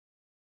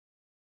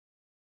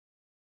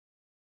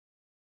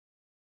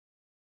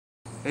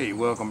Hey,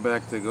 welcome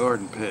back to the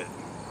garden pit.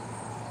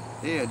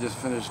 Yeah, I just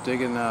finished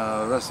digging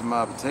the rest of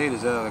my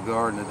potatoes out of the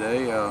garden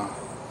today.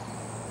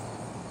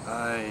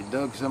 I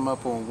dug some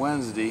up on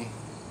Wednesday,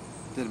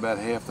 did about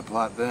half the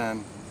plot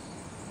then,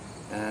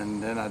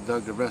 and then I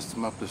dug the rest of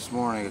them up this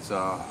morning. It's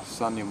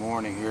Sunday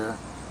morning here,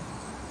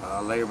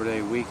 Labor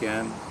Day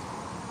weekend.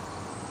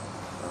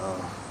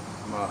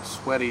 I'm a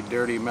sweaty,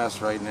 dirty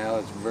mess right now.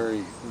 It's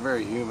very,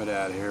 very humid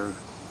out here.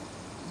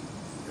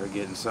 You're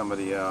getting some of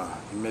the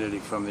humidity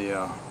from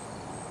the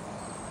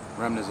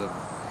remnants of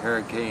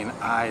Hurricane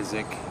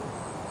Isaac.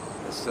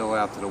 It's still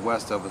out to the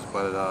west of us,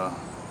 but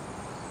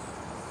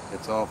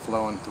it's all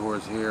flowing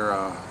towards here.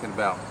 Got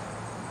about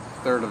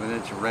a third of an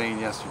inch of rain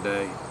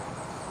yesterday,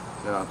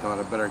 so I thought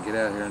I'd better get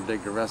out here and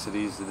dig the rest of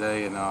these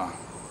today, and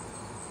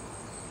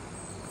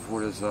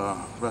before this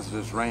rest of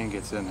this rain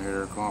gets in here.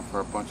 They're calling for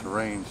a bunch of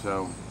rain,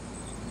 so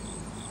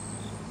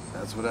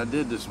that's what I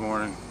did this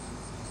morning.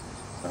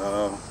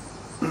 I'll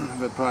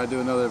probably do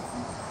another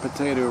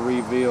potato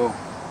reveal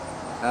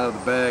out of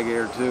the bag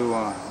here too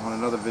on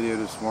another video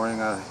this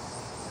morning. I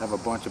have a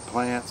bunch of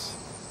plants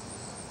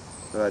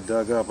that I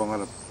dug up. I'm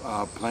going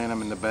to plant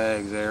them in the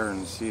bags there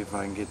and see if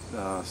I can get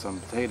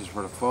some potatoes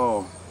for the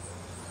fall.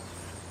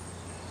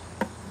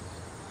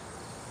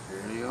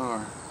 Here they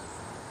are.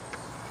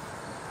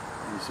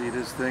 You see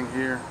this thing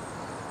here?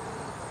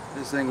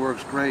 This thing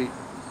works great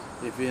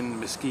if in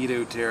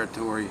mosquito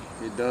territory.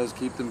 It does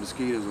keep the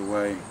mosquitoes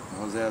away.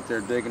 I was out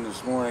there digging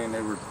this morning and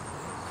they were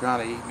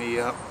trying to eat me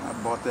up. I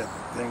bought that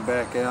thing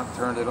back out,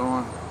 turned it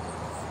on.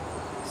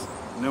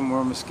 No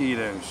more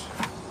mosquitoes.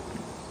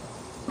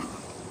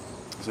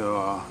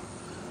 So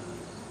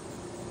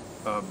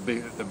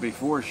the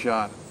before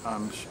shot,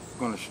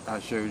 I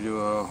showed you.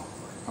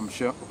 I'm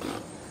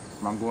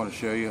going to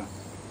show you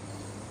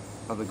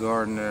of the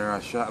garden there. I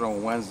shot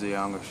on Wednesday.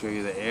 I'm going to show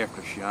you the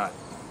after shot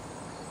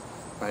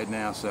right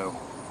now. So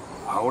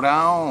hold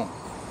on.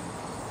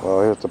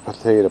 Well, here's the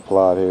potato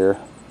plot here.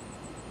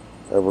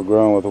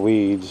 Overgrown with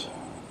weeds.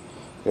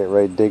 Get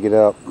ready to dig it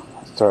up.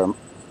 It's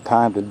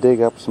time to dig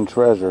up some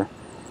treasure.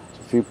 There's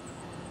a few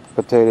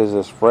potatoes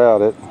that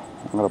sprouted.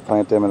 I'm going to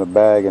plant them in a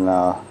bag and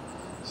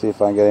see if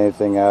I can get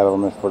anything out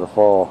of them for the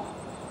fall.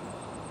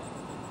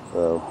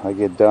 So I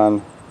get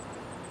done,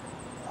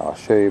 I'll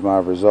show you my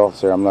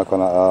results there. I'm not going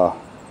to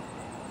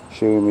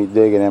show you me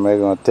digging them. It's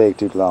going to take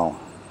too long.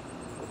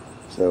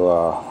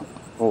 So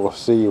we'll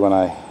see when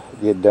I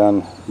get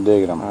done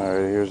digging them.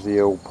 Alright, here's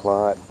the old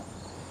plot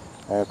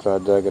after I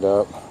dug it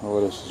up.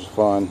 Oh, this is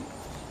fun.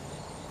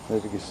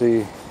 As you can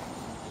see,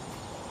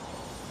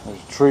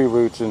 there's tree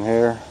roots in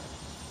here,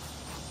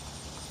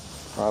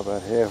 probably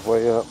about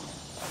halfway up.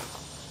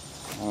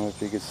 I don't know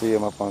if you can see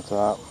them up on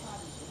top,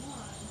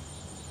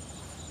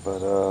 but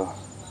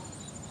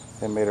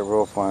they made it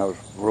real fun. It was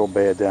real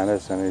bad down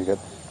this end. You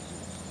got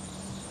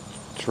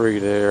a tree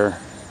there,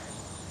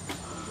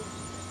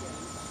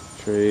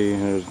 tree,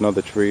 and there's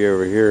another tree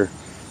over here.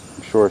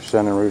 I'm sure it's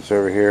sending roots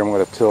over here. I'm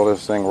going to till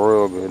this thing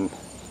real good and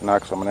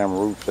knock some of them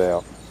roots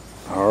out.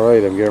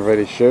 Alright, I'm getting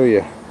ready to show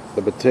you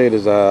the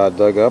potatoes I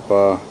dug up.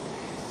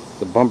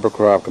 The bumper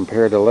crop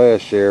compared to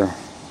last year.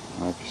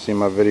 If you see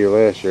my video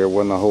last year, it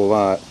wasn't a whole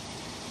lot.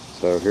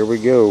 So here we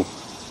go.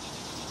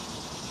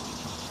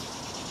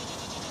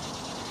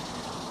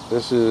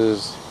 This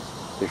is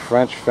the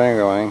French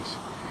fingerlings.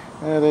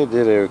 They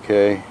did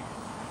okay.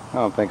 I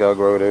don't think I'll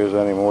grow those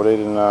anymore. They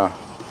didn't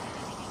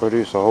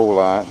produce a whole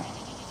lot.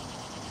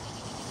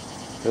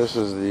 This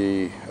is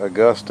the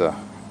Augusta.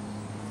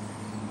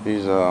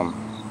 These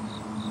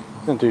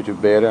didn't do too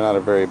bad. They're not a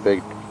very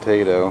big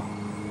potato.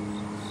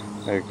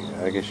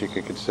 I guess you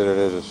could consider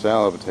those a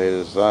salad potato,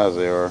 the size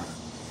they are.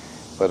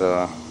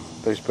 But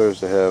they're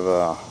supposed to have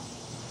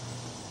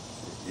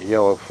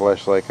yellow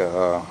flesh like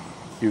a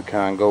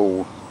Yukon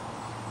Gold.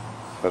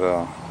 But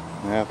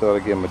I thought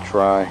I'd give them a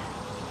try.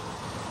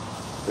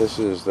 This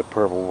is the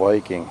Purple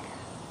Viking.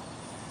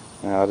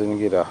 Now I didn't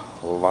get a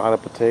lot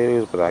of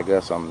potatoes, but I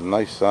got some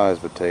nice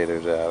sized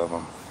potatoes out of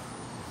them.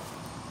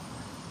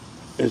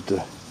 Just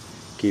to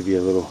give you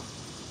a little,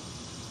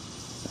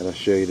 that'll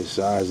show you the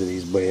size of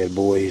these bad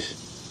boys.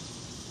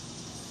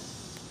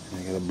 And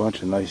I got a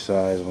bunch of nice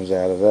sized ones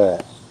out of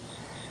that.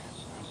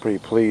 I'm pretty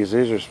pleased.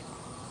 These are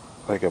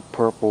like a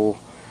purple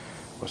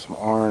with some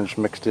orange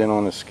mixed in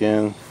on the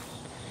skin,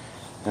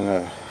 and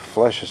the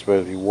flesh is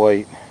supposed to be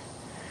white.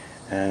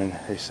 And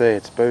they say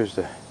it's supposed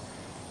to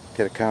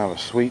get a kind of a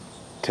sweet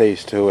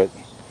taste to it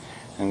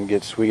and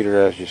get sweeter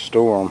as you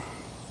store them.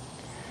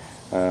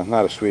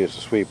 Not as sweet as a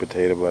sweet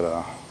potato, but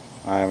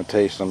I haven't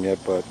tasted them yet,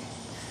 but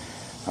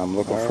I'm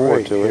looking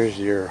forward to it. Here's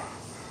your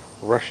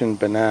Russian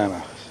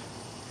bananas.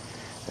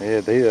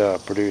 Yeah, they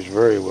produce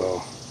very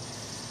well.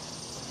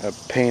 A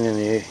pain in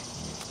the,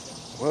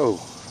 whoa,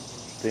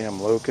 damn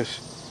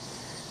locust.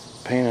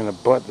 Pain in the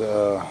butt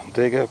to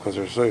dig up because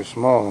they're so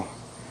small.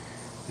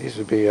 These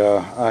would be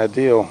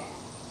ideal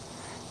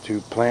to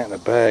plant in a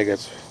bag.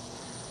 That's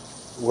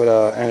what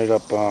ended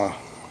up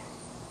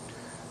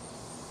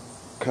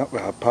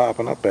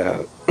popping up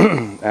out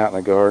in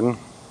the garden.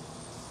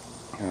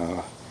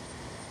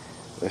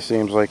 it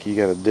seems like you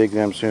got to dig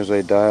them as soon as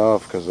they die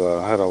off, because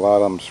I had a lot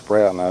of them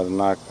sprout and I had to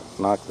knock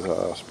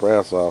the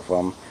sprouts off of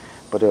them.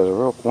 But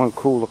there's one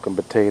cool looking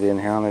potato in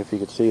here. I don't know if you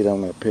can see it.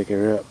 I'm going to pick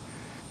her up.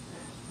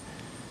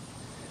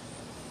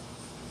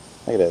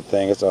 Look at that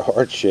thing. It's a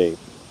heart shape.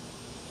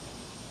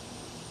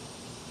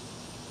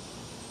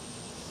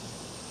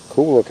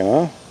 Cool looking,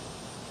 huh?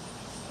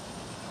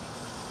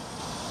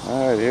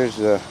 Alright, here's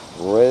the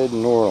red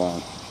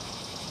Norland.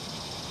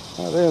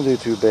 Well, they don't do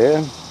too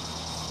bad.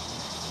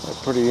 A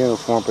pretty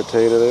uniform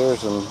potato there.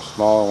 Some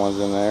smaller ones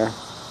in there.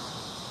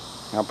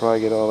 I'll probably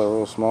get all the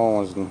real small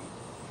ones and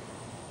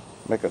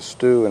make a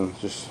stew and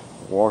just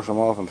wash them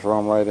off and throw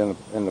them right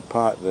in the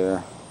pot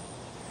there.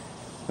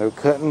 No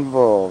cut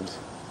involved.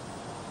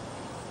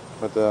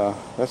 But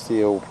that's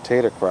the old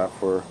potato crop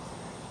for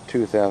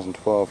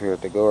 2012 here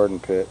at the garden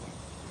pit.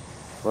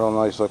 Real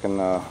nice looking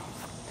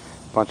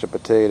bunch of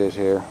potatoes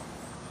here.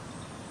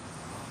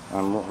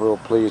 I'm real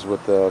pleased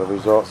with the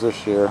results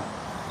this year.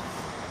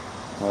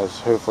 As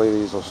hopefully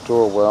these will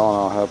store well and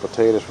I'll have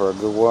potatoes for a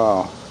good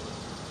while.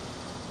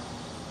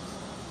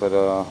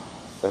 But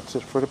that's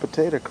it for the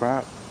potato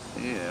crop.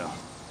 Yeah,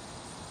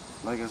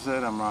 like I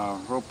said, I'm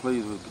real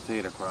pleased with the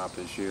potato crop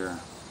this year.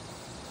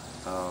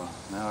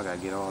 Now I gotta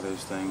get all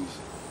those things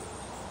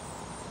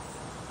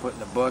put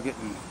in a bucket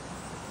and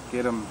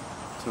get them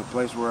to a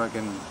place where I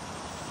can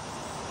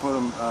put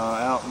them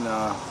out and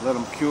let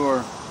them cure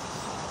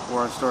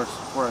before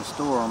I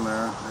store them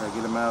there. I gotta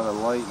get them out of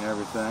the light and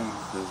everything,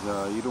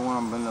 because you don't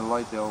want them in the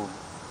light. They'll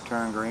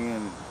turn green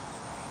and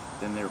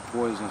then they're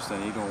poisonous,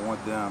 and you don't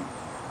want them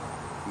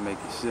to make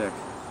you sick.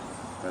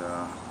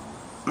 But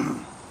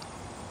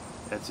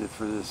that's it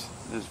for this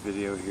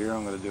video here.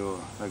 I'm gonna do,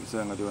 like I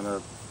said, I'm gonna do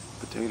another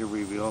potato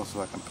review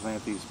so I can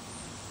plant these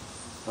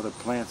other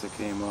plants that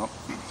came up.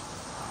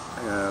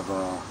 I have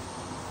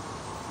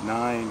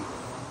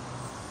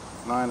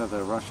nine of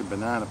the Russian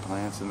banana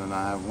plants, and then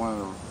I have one of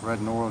the red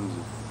Norlands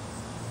that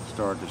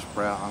started to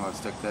sprout. I'm going to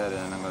stick that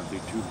in. I'm going to do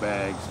 2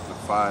 bags with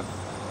 5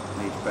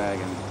 in each bag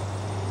and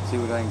see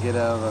what I can get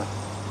out of the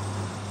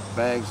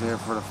bags there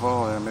for the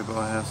fall. And maybe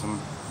I'll have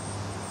some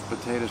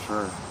potatoes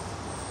for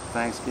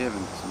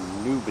Thanksgiving,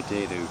 some new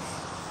potatoes.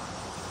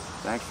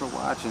 Thanks for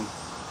watching.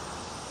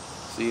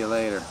 See you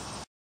later.